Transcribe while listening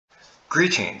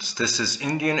Greetings, this is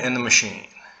Indian in the Machine.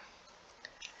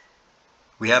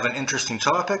 We have an interesting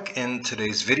topic in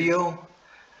today's video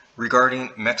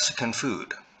regarding Mexican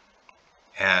food.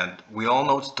 And we all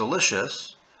know it's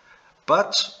delicious,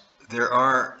 but there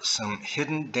are some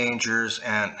hidden dangers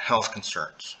and health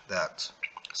concerns that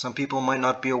some people might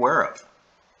not be aware of.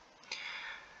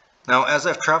 Now, as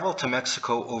I've traveled to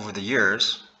Mexico over the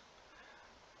years,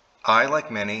 I, like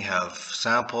many, have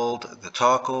sampled the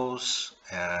tacos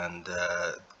and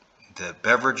the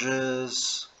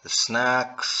beverages, the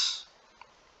snacks.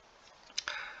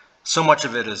 So much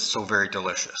of it is so very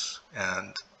delicious,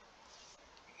 and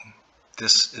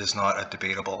this is not a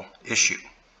debatable issue.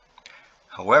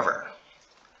 However,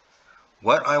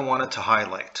 what I wanted to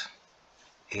highlight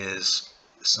is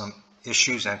some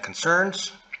issues and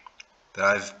concerns that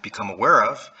I've become aware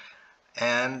of,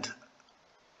 and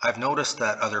I've noticed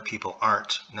that other people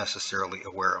aren't necessarily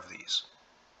aware of these.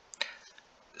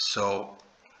 So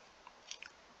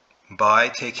by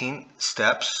taking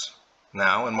steps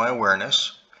now in my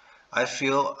awareness, I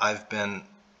feel I've been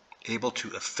able to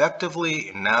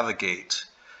effectively navigate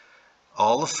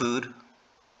all the food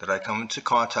that I come into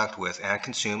contact with and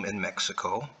consume in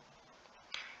Mexico,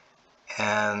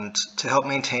 and to help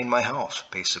maintain my health,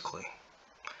 basically.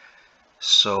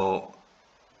 So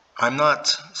I'm not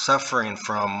suffering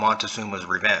from Montezuma's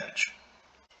revenge.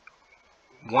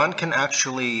 One can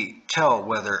actually tell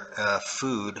whether a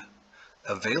food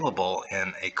available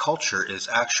in a culture is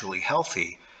actually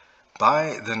healthy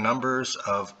by the numbers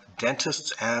of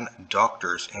dentists and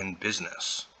doctors in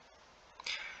business.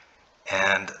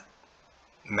 And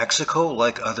Mexico,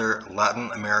 like other Latin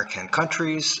American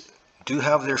countries, do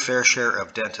have their fair share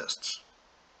of dentists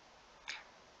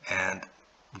and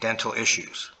dental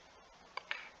issues.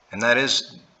 And that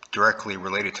is directly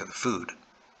related to the food.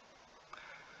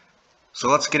 So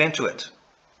let's get into it.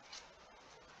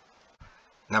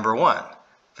 Number one,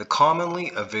 the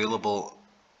commonly available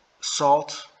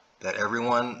salt that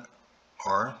everyone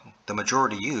or the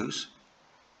majority use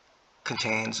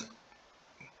contains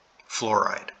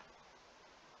fluoride.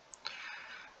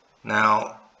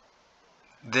 Now,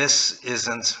 this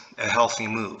isn't a healthy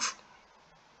move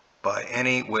by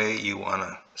any way you want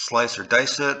to slice or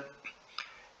dice it.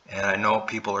 And I know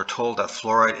people are told that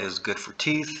fluoride is good for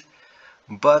teeth,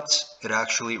 but it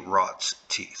actually rots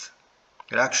teeth.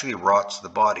 It actually rots the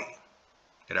body.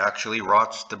 It actually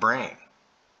rots the brain.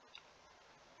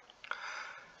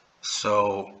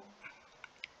 So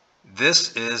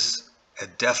this is a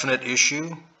definite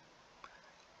issue.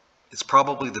 It's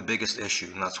probably the biggest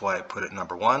issue, and that's why I put it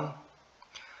number one.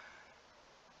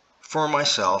 For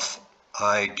myself,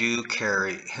 I do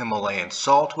carry Himalayan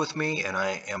salt with me, and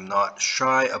I am not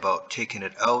shy about taking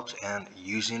it out and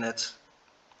using it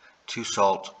to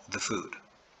salt the food.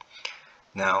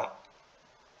 Now,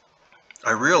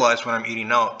 I realize when I'm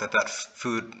eating out that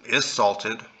food is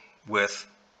salted with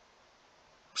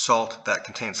salt that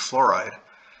contains fluoride,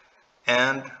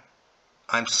 and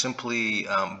I'm simply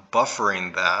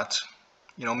buffering that,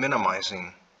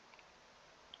 minimizing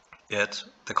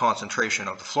the concentration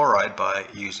of the fluoride by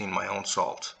using my own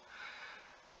salt.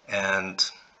 And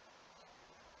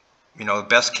the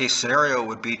best case scenario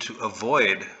would be to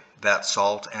avoid that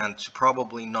salt and to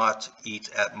probably not eat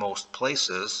at most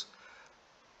places,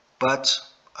 but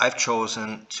I've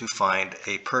chosen to find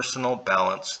a personal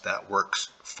balance that works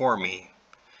for me,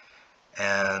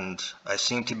 and I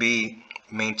seem to be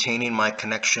maintaining my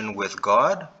connection with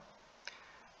God,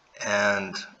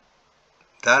 and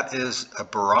that is a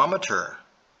barometer,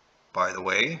 by the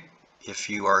way, if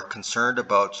you are concerned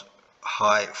about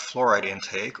high fluoride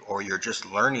intake, or you're just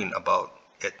learning about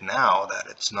it now that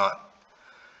it's not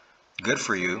good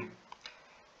for you.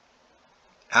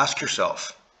 Ask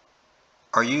yourself,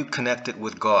 are you connected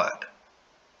with God?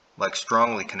 Like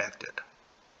strongly connected?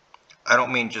 I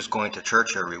don't mean just going to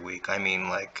church every week. I mean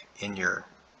like in your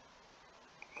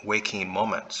waking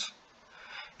moments.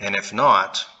 And if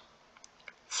not,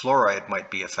 fluoride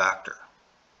might be a factor.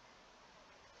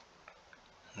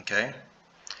 Okay?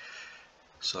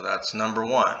 So that's number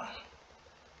one.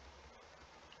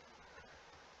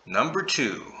 Number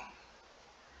two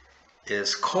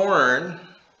is corn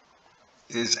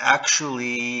is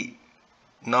actually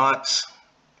not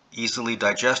easily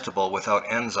digestible without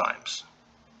enzymes.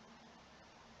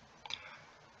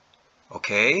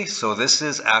 Okay, so this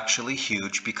is actually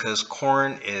huge because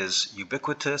corn is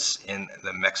ubiquitous in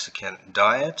the Mexican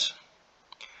diet,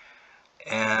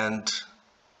 and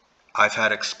I've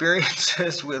had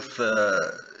experiences with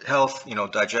health,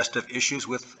 digestive issues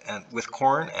with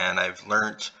corn, and I've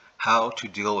learned how to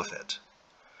deal with it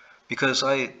because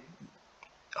I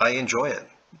enjoy it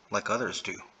like others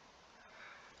do.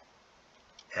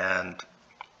 And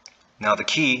now the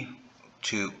key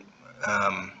to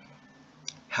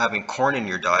having corn in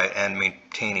your diet and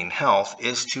maintaining health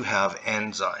is to have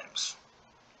enzymes.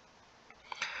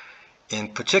 In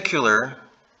particular,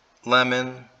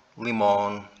 lemon,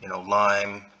 limon,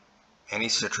 lime, any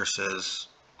citruses,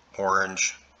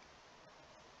 orange,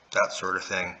 that sort of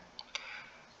thing.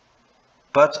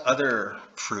 But other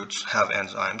fruits have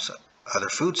enzymes, other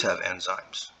foods have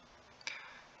enzymes.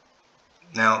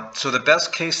 Now, so the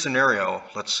best case scenario,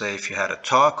 let's say if you had a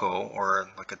taco or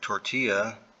like a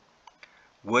tortilla,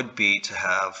 would be to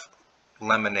have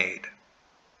lemonade.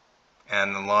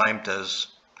 And the lime does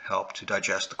help to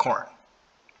digest the corn.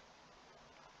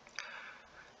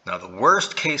 Now, the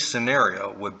worst case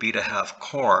scenario would be to have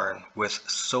corn with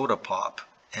soda pop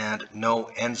and no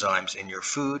enzymes in your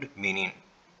food, meaning,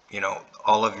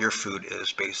 all of your food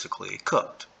is basically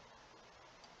cooked.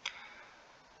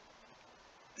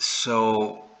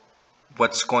 So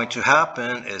what's going to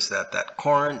happen is that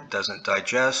corn doesn't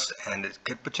digest, and it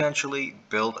could potentially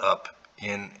build up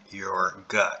in your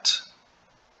gut,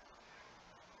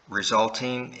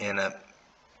 resulting in a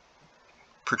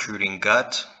protruding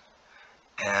gut.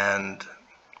 And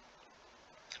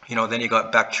then you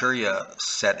got bacteria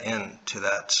set into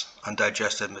that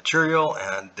undigested material,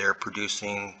 and they're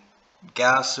producing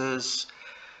gases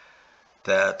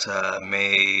that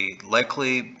may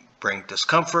likely bring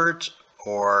discomfort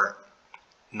or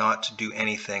not do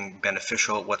anything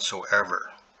beneficial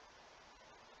whatsoever.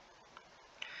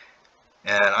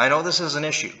 And I know this is an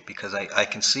issue because I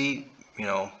can see,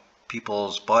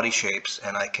 people's body shapes,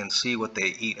 and I can see what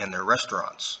they eat in their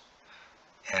restaurants.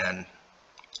 And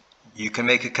you can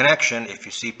make a connection if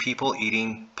you see people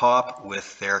eating pop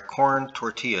with their corn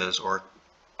tortillas or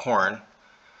corn,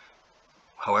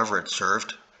 however it's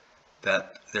served,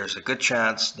 that there's a good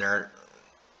chance they're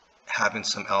having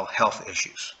some health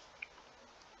issues.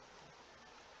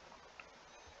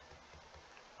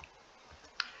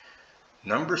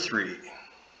 Number 3.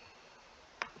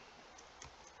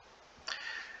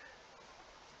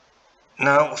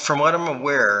 Now, from what I'm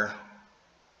aware,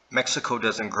 Mexico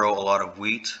doesn't grow a lot of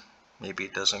wheat. Maybe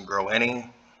it doesn't grow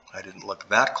any. I didn't look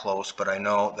that close, but I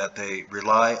know that they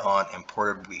rely on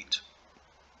imported wheat.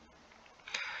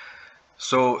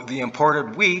 So the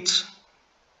imported wheat,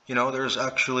 there's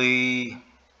actually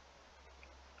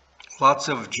lots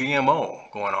of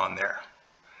GMO going on there.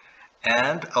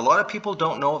 And a lot of people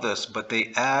don't know this, but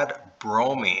they add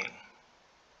bromine,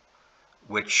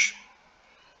 which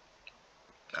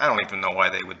I don't even know why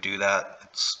they would do that.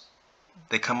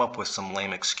 They come up with some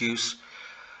lame excuse.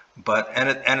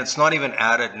 And it's not even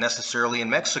added necessarily in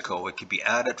Mexico. It could be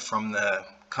added from the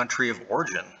country of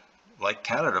origin, like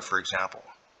Canada, for example.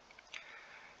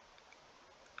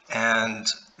 And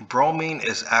bromine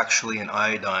is actually an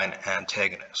iodine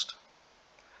antagonist.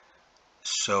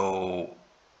 So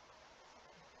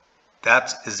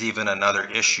that is even another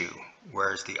issue.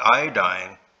 Whereas the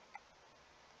iodine,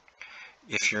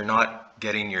 if you're not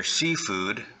getting your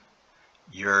seafood,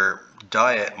 your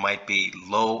diet might be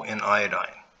low in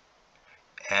iodine.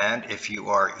 And if you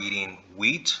are eating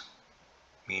wheat,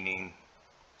 meaning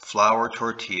flour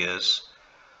tortillas,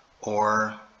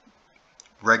 or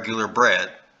regular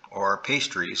bread, or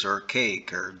pastries, or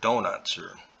cake, or donuts,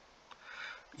 or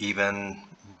even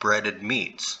breaded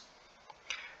meats,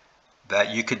 that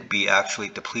you could be actually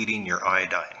depleting your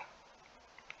iodine.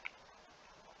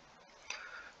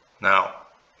 Now,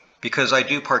 because I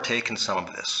do partake in some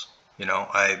of this,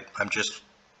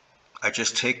 I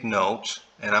just take note,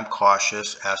 and I'm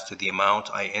cautious as to the amount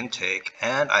I intake,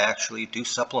 and I actually do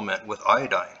supplement with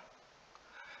iodine.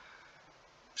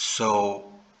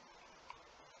 So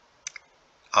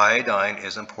iodine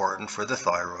is important for the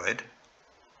thyroid.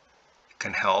 It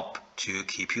can help to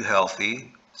keep you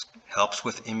healthy, helps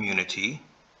with immunity,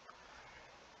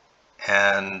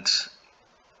 and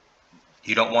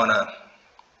you don't want to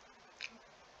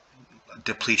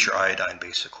deplete your iodine.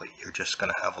 Basically, you're just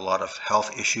going to have a lot of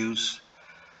health issues,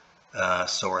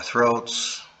 sore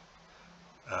throats,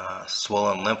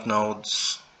 swollen lymph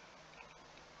nodes,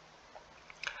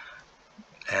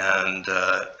 and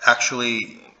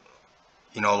actually,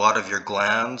 a lot of your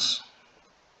glands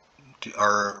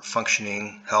are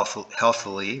functioning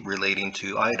healthily relating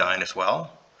to iodine as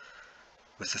well,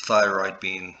 with the thyroid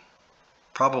being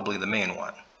probably the main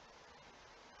one.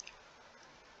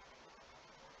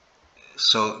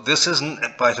 So this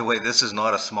isn't, by the way, this is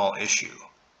not a small issue.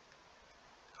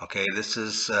 Okay, this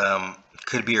is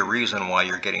could be a reason why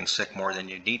you're getting sick more than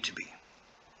you need to be.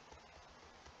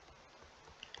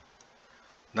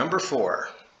 Number 4,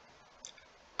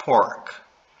 pork.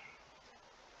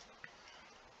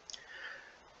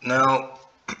 Now,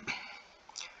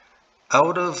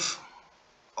 out of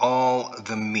all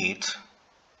the meat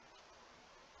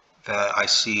that I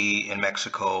see in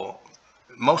Mexico,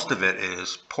 most of it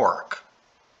is pork.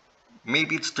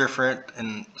 Maybe it's different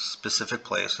in specific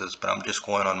places, but I'm just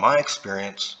going on my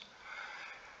experience.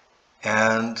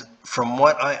 And from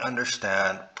what I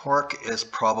understand, pork is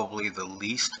probably the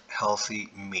least healthy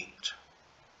meat.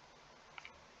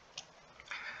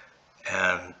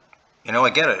 And, you know,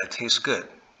 I get it. It tastes good.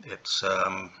 It's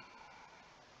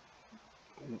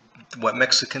what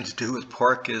Mexicans do with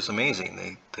pork is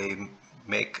amazing. They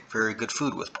make very good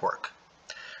food with pork.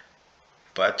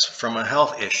 But from a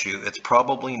health issue, it's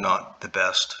probably not the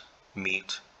best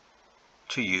meat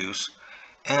to use.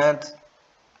 And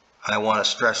I want to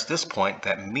stress this point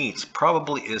that meat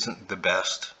probably isn't the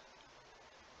best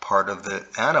part of the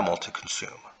animal to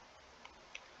consume.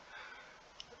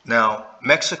 Now,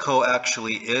 Mexico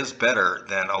actually is better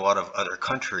than a lot of other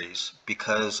countries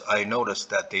because I noticed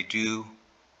that they do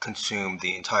consume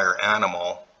the entire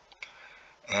animal,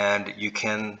 and you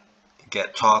can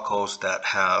get tacos that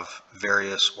have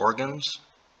various organs,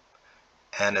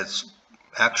 and it's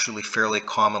actually fairly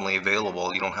commonly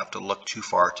available. You don't have to look too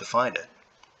far to find it.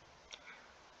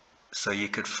 So you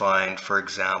could find, for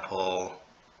example,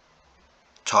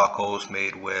 tacos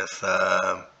made with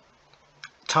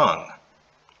tongue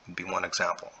would be one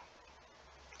example.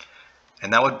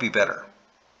 And that would be better.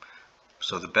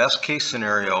 So the best case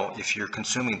scenario, if you're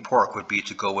consuming pork, would be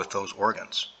to go with those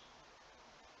organs.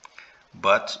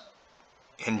 But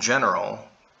in general,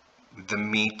 the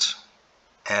meat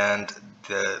and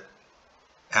the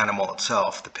animal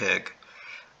itself, the pig,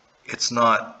 it's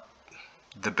not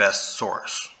the best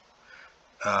source.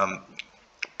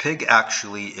 Pig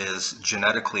actually is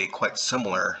genetically quite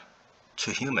similar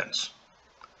to humans.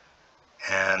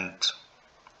 And,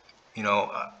 you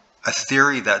know, a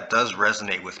theory that does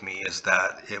resonate with me is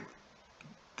that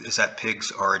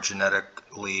pigs are a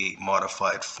genetically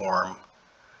modified form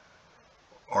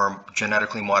or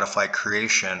genetically modified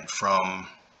creation from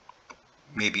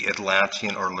maybe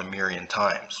Atlantean or Lemurian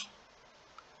times.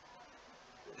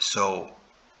 So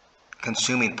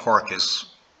consuming pork is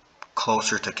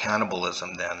closer to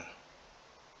cannibalism than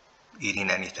eating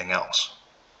anything else.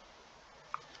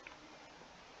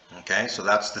 Okay, so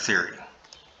that's the theory.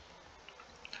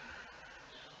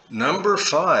 Number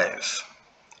 5,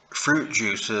 fruit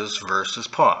juices versus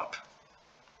pop.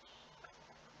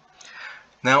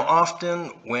 Now, often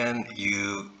when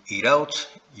you eat out,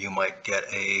 you might get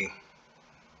a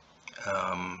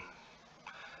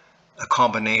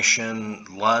combination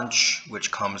lunch,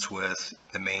 which comes with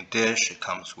the main dish. It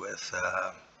comes with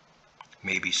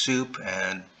maybe soup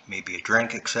and maybe a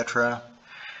drink, etc.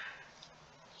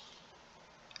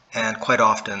 And quite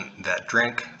often that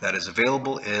drink that is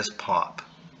available is pop.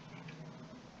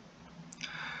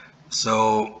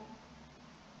 So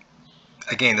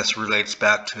again, this relates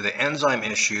back to the enzyme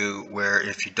issue, where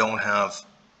if you don't have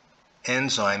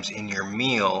enzymes in your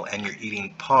meal and you're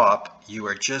eating pop, you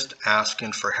are just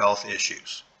asking for health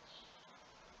issues.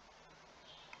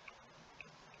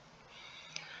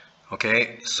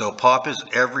 Okay, so pop is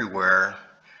everywhere,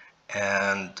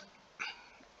 and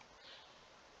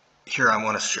here I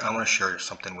want to share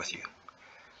something with you.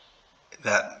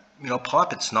 That, you know,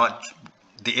 pop, it's not,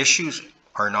 the issues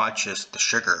are not just the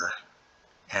sugar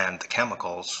and the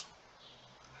chemicals,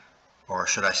 or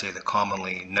should I say the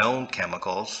commonly known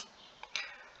chemicals,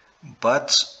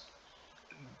 but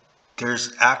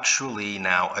there's actually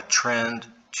now a trend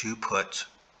to put,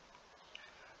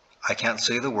 I can't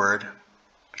say the word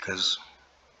because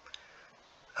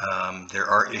there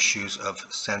are issues of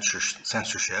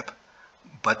censorship,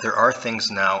 but there are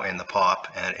things now in the pop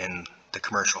and in the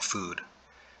commercial food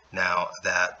now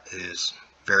that is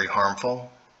very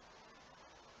harmful.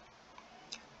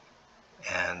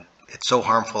 And it's so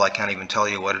harmful I can't even tell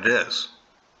you what it is.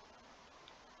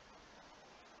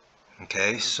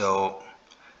 Okay, so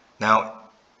now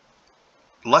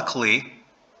luckily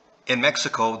in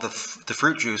Mexico the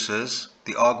fruit juices,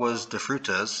 the aguas de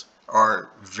frutas, are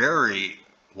very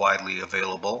widely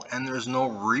available, and there's no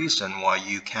reason why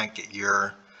you can't get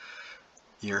your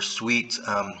sweet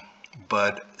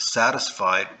bud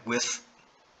satisfied with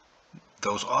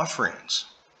those offerings.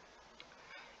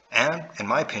 And in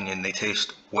my opinion, they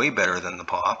taste way better than the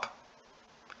pop.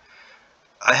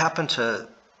 I happen to,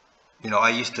 you know, I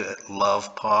used to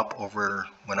love pop over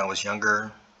when I was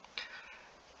younger,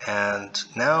 and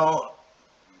now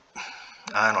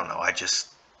I don't know, I just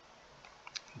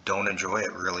don't enjoy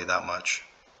it really that much.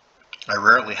 I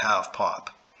rarely have pop.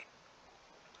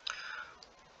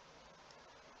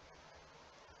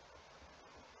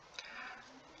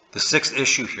 The 6th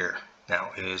issue here now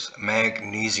is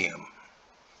magnesium.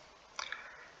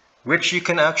 which you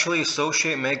can actually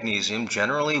associate magnesium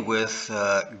generally with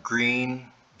green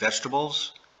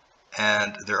vegetables,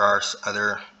 and there are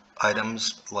other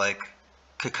items like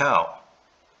cacao.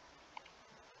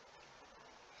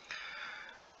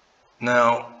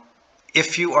 Now,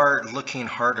 if you are looking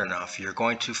hard enough, you're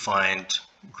going to find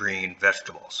green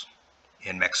vegetables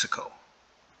in Mexico.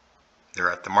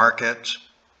 They're at the market,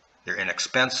 they're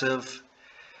inexpensive,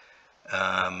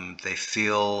 they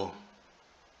feel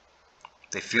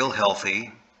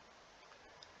healthy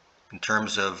in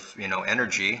terms of,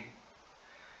 energy.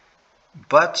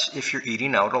 But if you're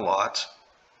eating out a lot,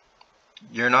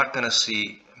 you're not going to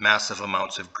see massive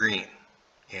amounts of green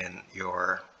in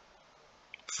your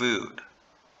food.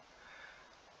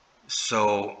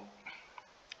 So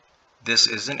this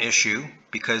is an issue,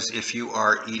 because if you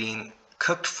are eating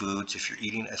cooked foods, if you're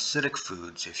eating acidic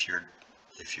foods, if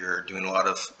you're doing a lot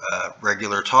of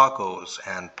regular tacos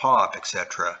and pop,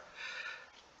 etc.,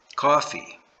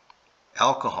 coffee,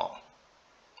 alcohol,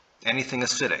 anything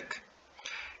acidic,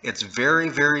 it's very,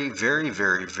 very, very,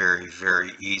 very, very,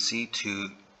 very easy to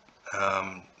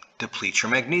deplete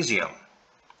your magnesium,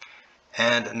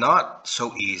 and not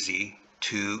so easy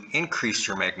to increase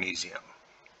your magnesium.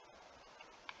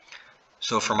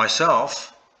 So for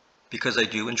myself, because I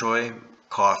do enjoy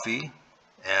coffee,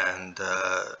 and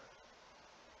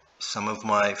some of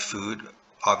my food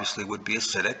obviously would be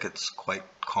acidic, it's quite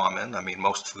common. I mean,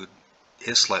 most food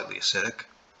is slightly acidic.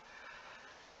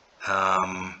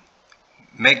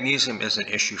 Magnesium is an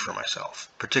issue for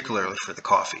myself, particularly for the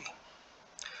coffee.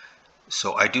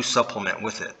 So I do supplement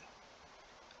with it,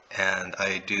 and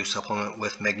I do supplement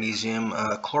with magnesium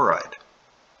chloride.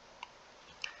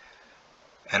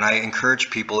 And I encourage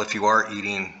people, if you are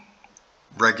eating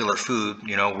regular food,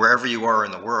 wherever you are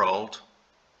in the world,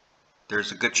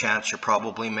 there's a good chance you're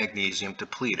probably magnesium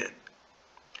depleted.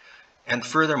 And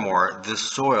furthermore, the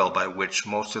soil by which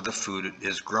most of the food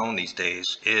is grown these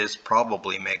days is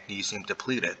probably magnesium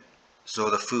depleted. So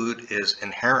the food is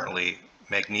inherently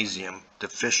magnesium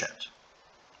deficient.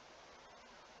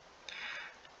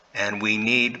 And we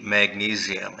need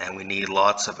magnesium, and we need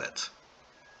lots of it.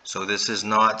 So this is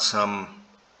not some,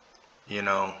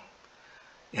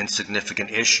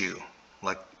 insignificant issue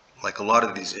like a lot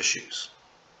of these issues.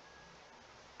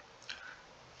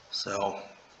 So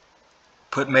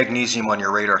put magnesium on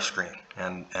your radar screen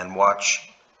and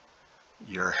watch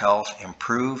your health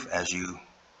improve as you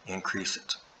increase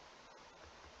it.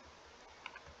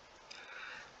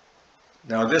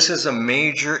 Now, this is a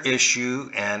major issue,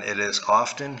 and it is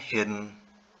often hidden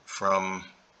from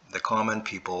the common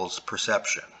people's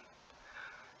perception.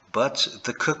 But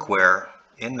the cookware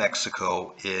in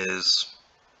Mexico is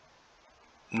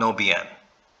no bien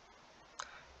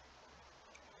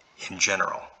in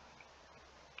general.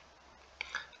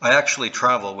 I actually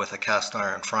travel with a cast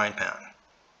iron frying pan.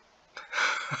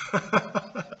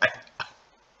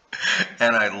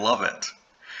 And I love it.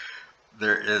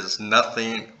 There is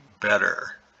nothing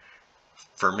better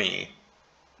for me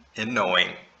in knowing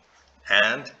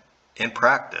and in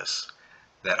practice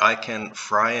that I can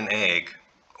fry an egg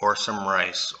or some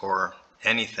rice or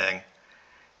anything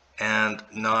and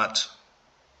not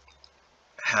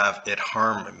have it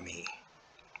harm me.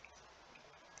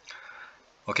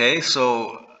 Okay,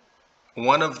 so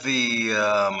one of the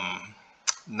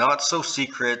not so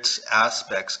secret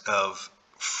aspects of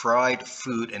fried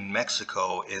food in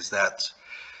Mexico is that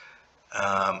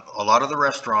a lot of the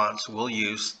restaurants will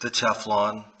use the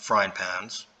Teflon frying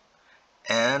pans,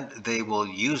 and they will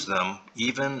use them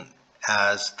even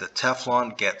as the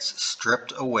Teflon gets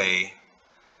stripped away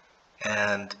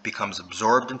and becomes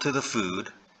absorbed into the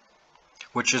food,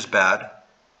 which is bad,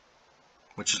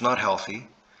 which is not healthy.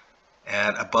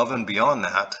 And above and beyond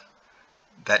that,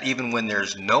 even when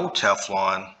there's no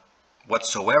Teflon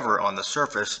whatsoever on the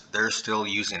surface, they're still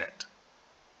using it.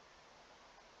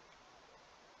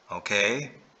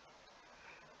 Okay?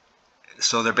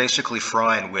 So they're basically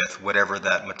frying with whatever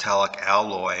that metallic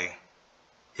alloy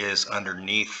is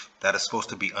underneath, that is supposed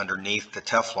to be underneath the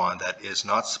Teflon, that is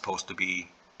not supposed to be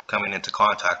coming into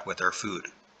contact with our food.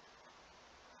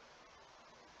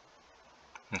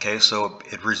 Okay, so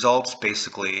it results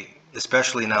basically,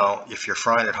 especially now if you're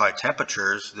frying at high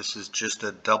temperatures, this is just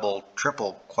a double,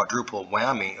 triple, quadruple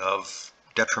whammy of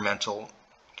detrimental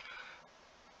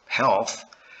health,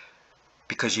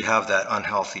 because you have that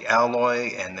unhealthy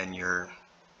alloy, and then you're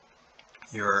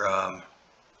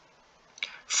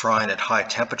frying at high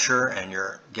temperature, and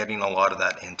you're getting a lot of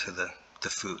that into the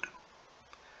food.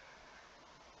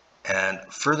 And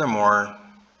furthermore,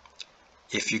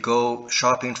 if you go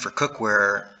shopping for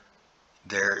cookware,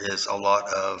 there is a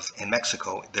lot of, in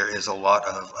Mexico, there is a lot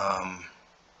of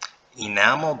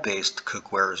enamel-based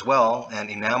cookware as well, and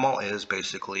enamel is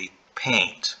basically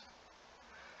paint.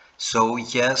 So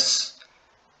yes,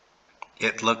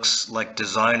 it looks like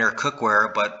designer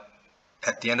cookware, but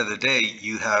at the end of the day,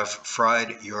 you have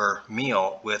fried your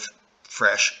meal with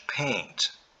fresh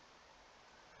paint.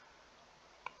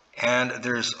 And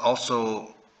there's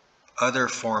also other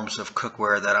forms of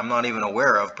cookware that I'm not even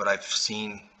aware of, but I've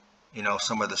seen,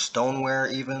 some of the stoneware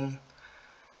even.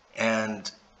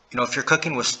 And, if you're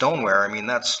cooking with stoneware, I mean,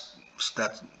 that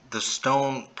the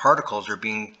stone particles are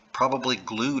being probably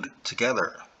glued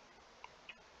together.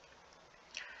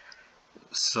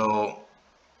 So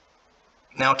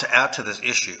now to add to this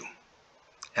issue,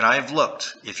 and I've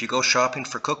looked, if you go shopping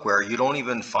for cookware, you don't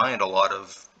even find a lot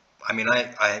of,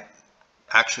 I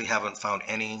actually haven't found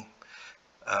any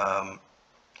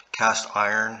cast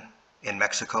iron in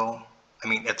Mexico. I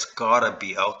mean, it's gotta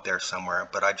be out there somewhere,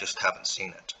 but I just haven't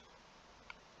seen it.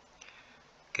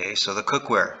 Okay, so the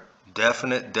cookware,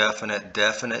 definite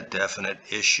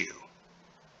issue.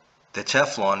 The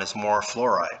Teflon is more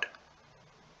fluoride.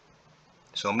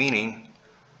 So meaning,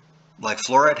 like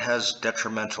fluoride has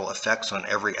detrimental effects on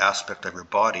every aspect of your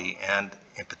body, and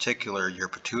in particular your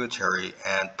pituitary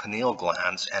and pineal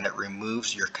glands, and it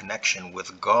removes your connection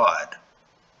with God.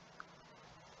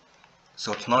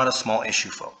 So it's not a small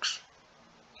issue, folks.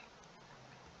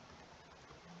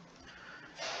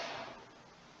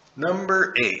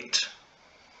 Number 8.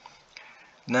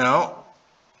 Now,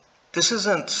 this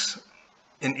isn't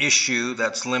an issue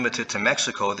that's limited to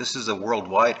Mexico. This is a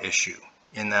worldwide issue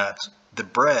in that the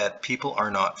bread, people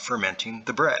are not fermenting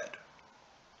the bread.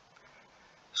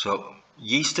 So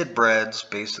yeasted breads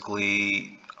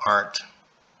basically aren't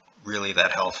really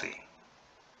that healthy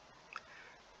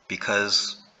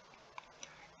because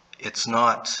it's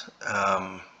not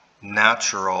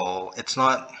natural. It's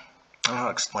not, I don't know how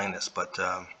to explain this, but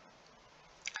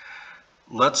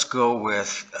let's go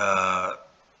with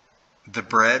the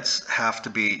breads have to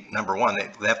be, number one,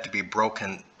 they have to be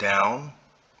broken down,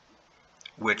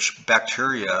 which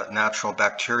bacteria, natural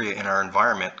bacteria in our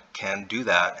environment can do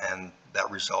that, and that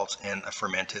results in a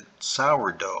fermented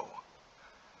sourdough.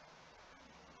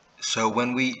 So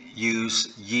when we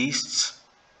use yeasts,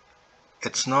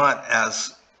 it's not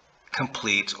as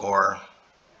complete or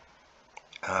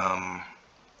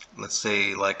let's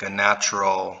say like a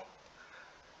natural,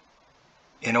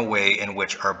 in a way in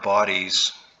which our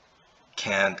bodies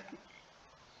can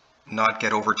not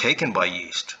get overtaken by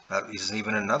yeast. That is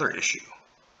even another issue.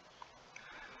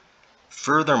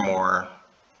 Furthermore,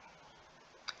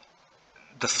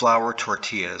 the flour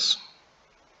tortillas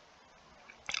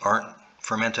aren't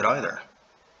fermented either.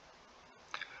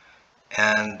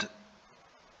 And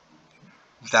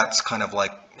that's kind of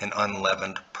like an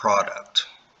unleavened product,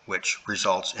 which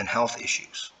results in health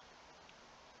issues.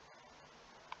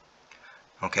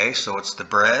 Okay, so it's the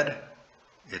bread,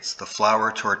 it's the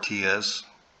flour tortillas,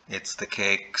 it's the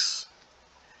cakes,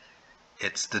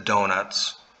 it's the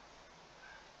donuts,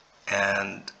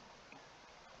 and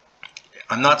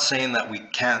I'm not saying that we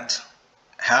can't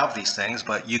have these things,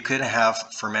 but you could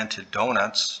have fermented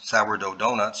donuts, sourdough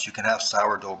donuts, you can have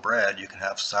sourdough bread, you can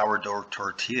have sourdough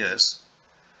tortillas.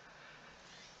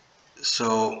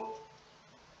 So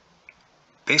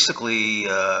basically,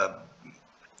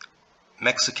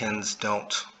 Mexicans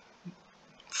don't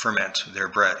ferment their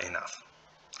bread enough.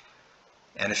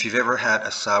 And if you've ever had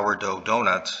a sourdough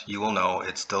donut, you will know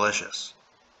it's delicious.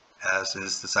 As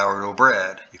is the sourdough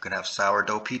bread. You can have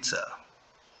sourdough pizza.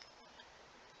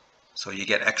 So you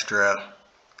get extra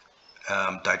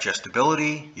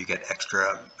digestibility, you get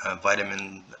extra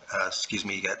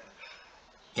you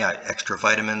get extra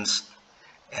vitamins,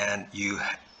 and you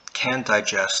can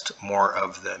digest more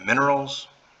of the minerals,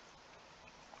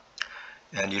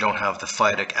 and you don't have the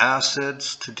phytic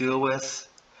acids to deal with.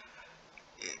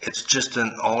 It's just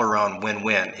an all-around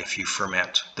win-win if you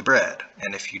ferment the bread,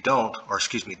 and if you don't,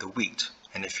 the wheat,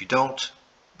 and if you don't,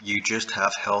 you just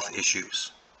have health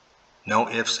issues. No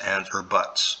ifs, ands, or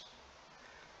buts.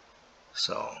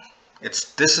 So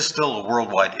this is still a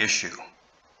worldwide issue.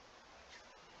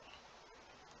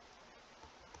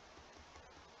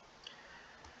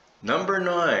 Number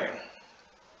 9,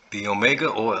 the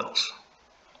omega oils.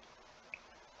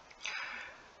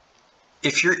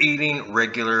 If you're eating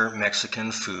regular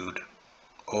Mexican food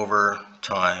over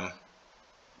time,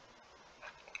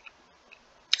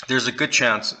 there's a good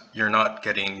chance you're not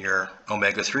getting your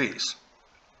omega-3s,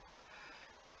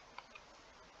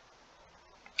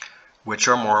 which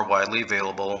are more widely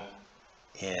available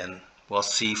in, well,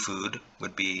 seafood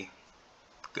would be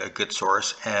a good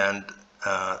source, and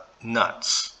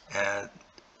nuts and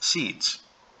seeds,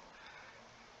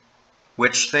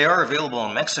 which they are available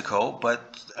in Mexico,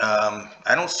 but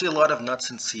I don't see a lot of nuts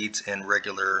and seeds in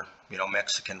regular,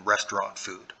 Mexican restaurant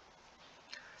food.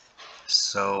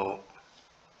 So,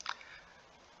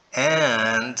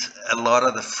 and a lot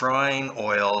of the frying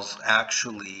oils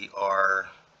actually are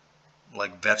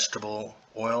like vegetable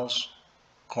oils,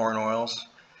 corn oils,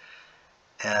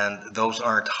 and those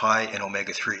aren't high in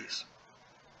omega-3s.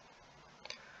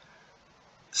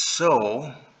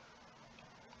 So,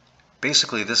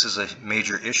 basically, this is a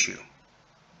major issue.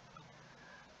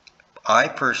 I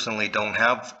personally don't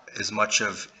have as much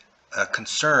of a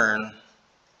concern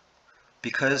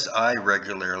because I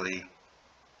regularly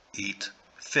eat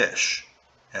fish,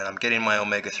 and I'm getting my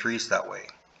omega-3s that way.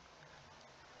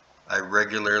 I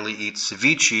regularly eat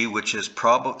ceviche, which is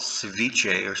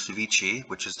ceviche,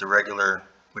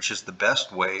 which is the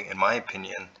best way, in my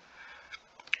opinion,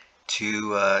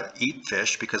 to eat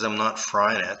fish because I'm not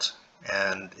frying it,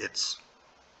 and it's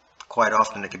quite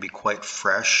often it can be quite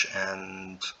fresh,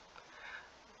 and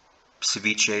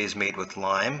ceviche is made with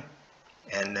lime,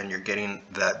 and then you're getting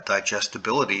that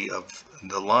digestibility of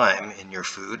the lime in your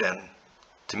food, and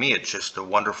to me it's just a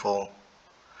wonderful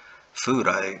food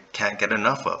I can't get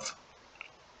enough of.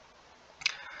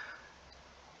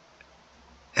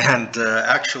 And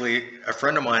actually, a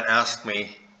friend of mine asked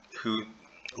me, who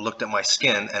looked at my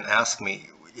skin and asked me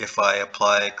if I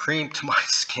apply cream to my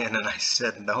skin, and I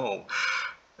said no.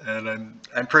 And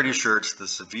I'm pretty sure it's the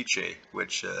ceviche,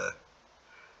 which the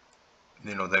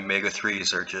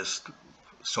omega-3s are just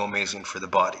so amazing for the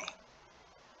body.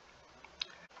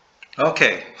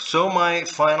 Okay, so my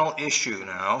final issue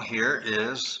now here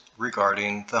is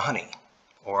regarding the honey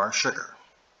or sugar,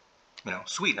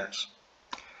 sweeteners.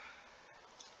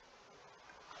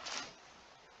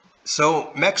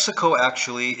 So Mexico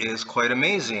actually is quite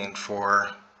amazing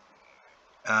for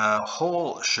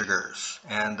whole sugars,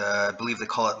 and I believe they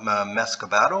call it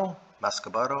mascabado,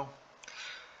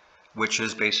 which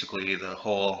is basically the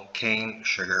whole cane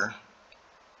sugar.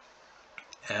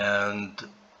 And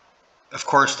of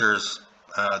course there's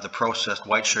the processed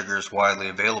white sugars widely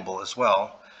available as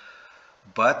well,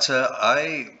 but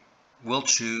I will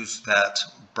choose that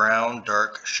brown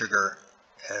dark sugar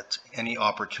at any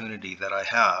opportunity that I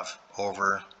have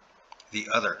over the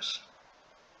others,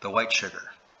 the white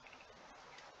sugar.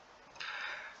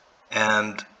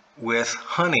 And with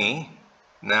honey,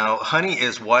 now honey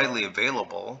is widely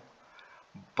available,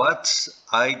 but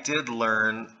I did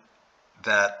learn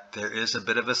that there is a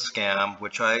bit of a scam,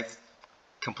 which I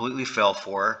completely fell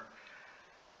for,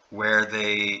 where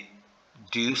they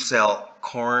do sell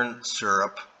corn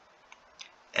syrup,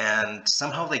 and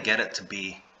somehow they get it to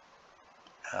be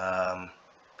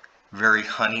very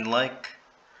honey-like,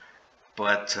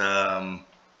 but I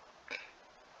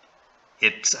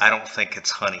don't think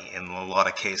it's honey in a lot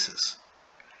of cases.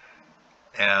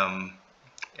 And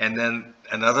then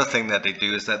another thing that they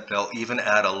do is that they'll even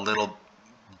add a little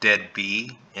dead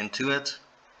bee into it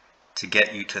to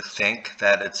get you to think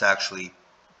that it's actually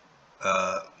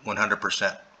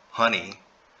 100% honey,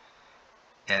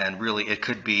 and really it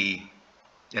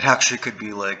actually could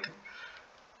be like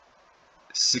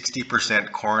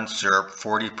 60% corn syrup,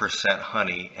 40%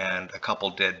 honey, and a couple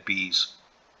dead bees.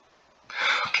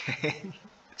 Okay,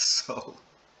 so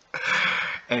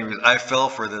anyways, I fell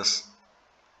for this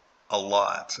a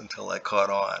lot until I caught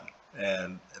on,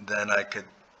 and then I could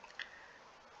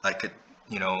I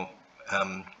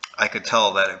could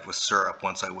tell that it was syrup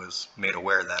once I was made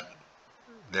aware that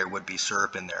there would be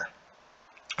syrup in there.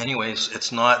 Anyways,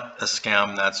 it's not a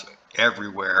scam that's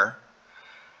everywhere,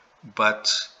 but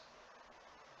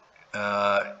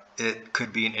it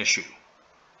could be an issue.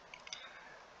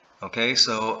 Okay,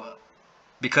 so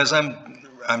because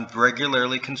I'm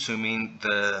regularly consuming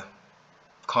the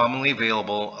commonly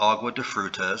available agua de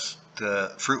frutas,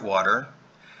 the fruit water,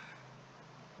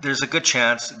 there's a good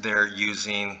chance they're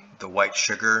using the white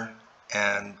sugar,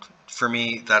 and for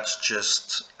me that's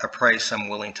just a price I'm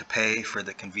willing to pay for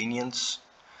the convenience.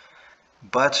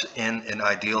 But in an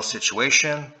ideal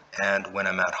situation and when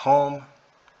I'm at home,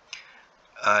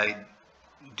 I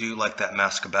do like that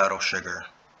mascabado sugar,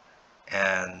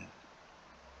 and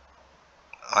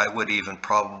I would even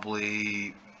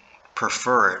probably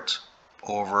prefer it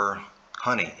over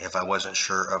honey if I wasn't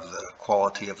sure of the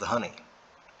quality of the honey.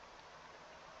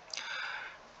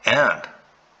 And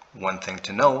one thing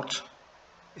to note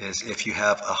is if you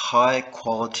have a high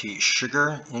quality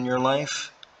sugar in your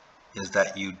life, is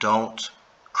that you don't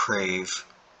crave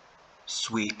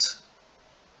sweet,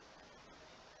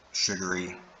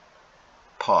 sugary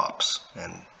pops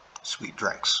and sweet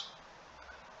drinks.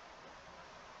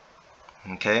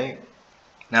 Okay,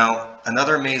 Now,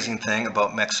 another amazing thing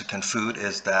about Mexican food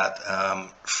is that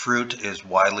fruit is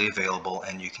widely available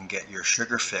and you can get your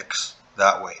sugar fix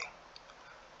that way.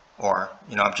 Or,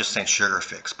 I'm just saying sugar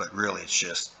fix, but really it's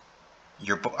just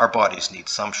our bodies need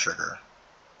some sugar.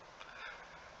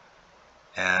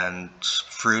 And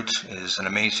fruit is an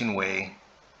amazing way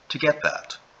to get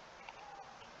that.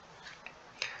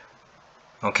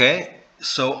 Okay,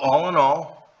 so all in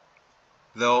all,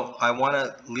 though, I want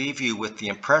to leave you with the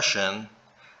impression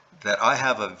that I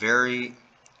have a very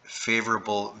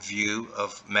favorable view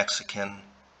of Mexican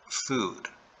food.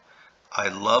 I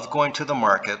love going to the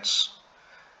markets.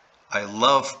 I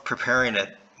love preparing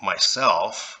it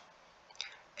myself,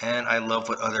 and I love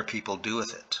what other people do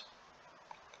with it.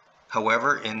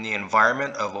 However, in the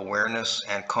environment of awareness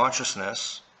and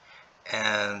consciousness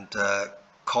and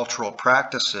cultural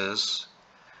practices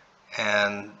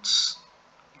and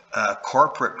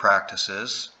corporate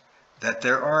practices, that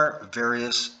there are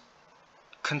various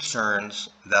concerns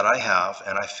that I have,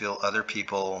 and I feel other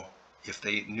people, if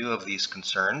they knew of these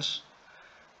concerns,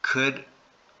 could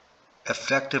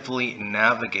effectively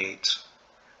navigate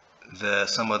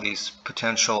some of these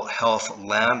potential health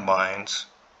landmines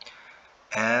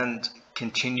and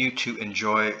continue to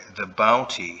enjoy the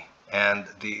bounty and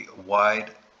the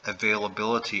wide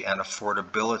availability and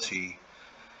affordability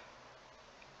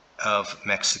of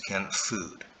Mexican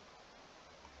food.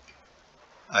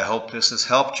 I hope this has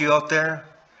helped you out there.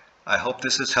 I hope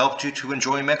this has helped you to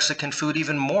enjoy Mexican food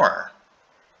even more,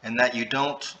 and that you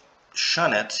don't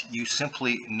shun it, you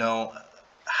simply know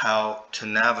how to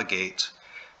navigate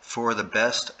for the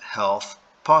best health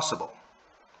possible.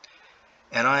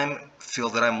 And I feel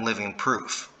that I'm living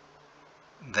proof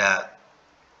that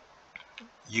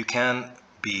you can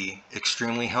be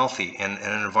extremely healthy in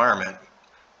an environment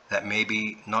that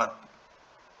maybe not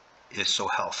is so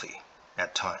healthy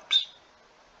at times.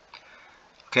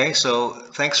 Okay, so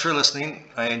thanks for listening.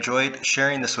 I enjoyed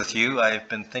sharing this with you. I've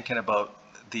been thinking about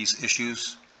these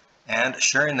issues and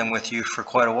sharing them with you for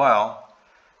quite a while.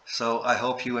 So I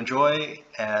hope you enjoy,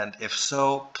 and if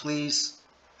so, please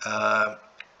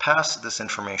pass this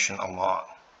information along,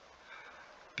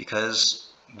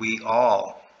 because we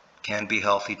all can be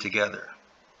healthy together.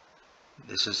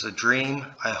 This is a dream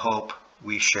I hope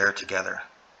we share together.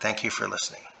 Thank you for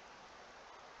listening.